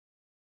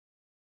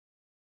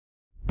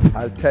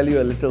I'll tell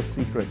you a little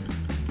secret.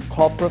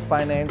 Corporate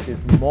finance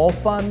is more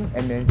fun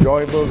and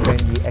enjoyable than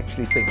you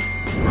actually think.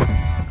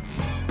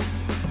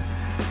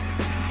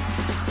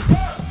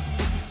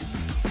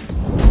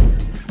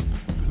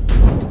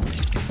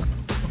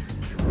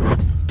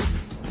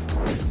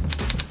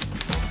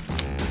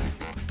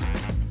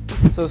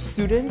 So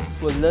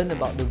students will learn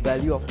about the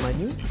value of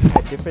money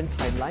at different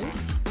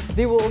timelines.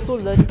 They will also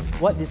learn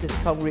what these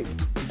discount rates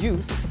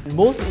use. And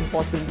most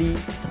importantly,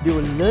 they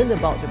will learn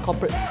about the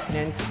corporate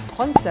finance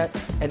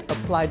concepts and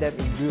apply them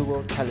in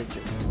real-world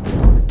challenges.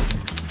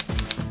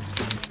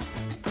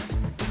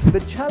 The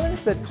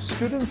challenge that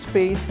students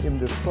face in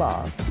this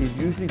class is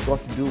usually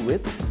got to do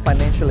with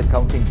financial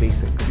accounting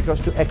basics, because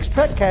to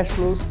extract cash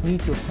flows, you need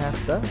to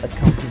have the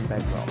accounting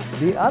background.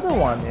 The other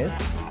one is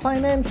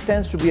finance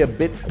tends to be a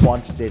bit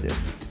quantitative,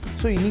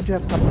 so you need to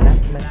have some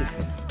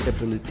mathematics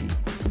ability.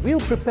 We'll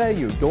prepare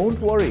you, don't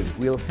worry,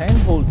 we'll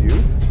handhold you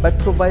by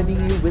providing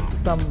you with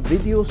some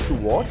videos to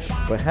watch,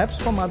 perhaps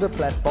from other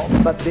platforms,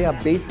 but they are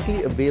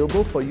basically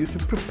available for you to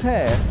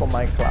prepare for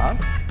my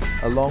class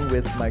along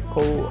with my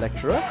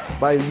co-lecturer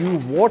by you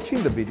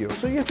watching the video.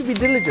 So you have to be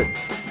diligent.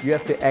 You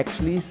have to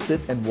actually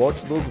sit and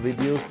watch those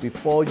videos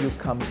before you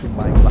come to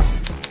my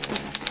class.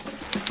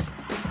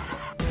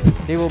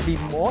 They will be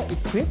more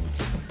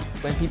equipped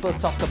when people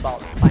talk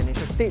about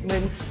financial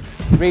statements,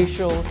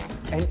 ratios,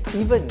 and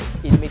even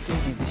in making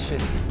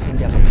decisions in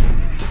their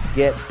businesses.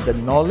 Get the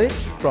knowledge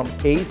from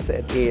ACE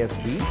at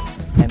ASB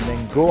and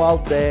then go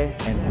out there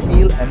and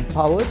feel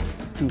empowered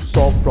to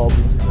solve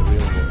problems in the real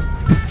world.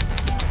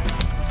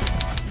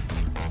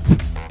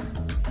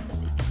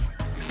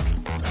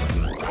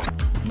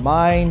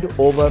 Mind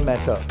over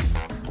matter.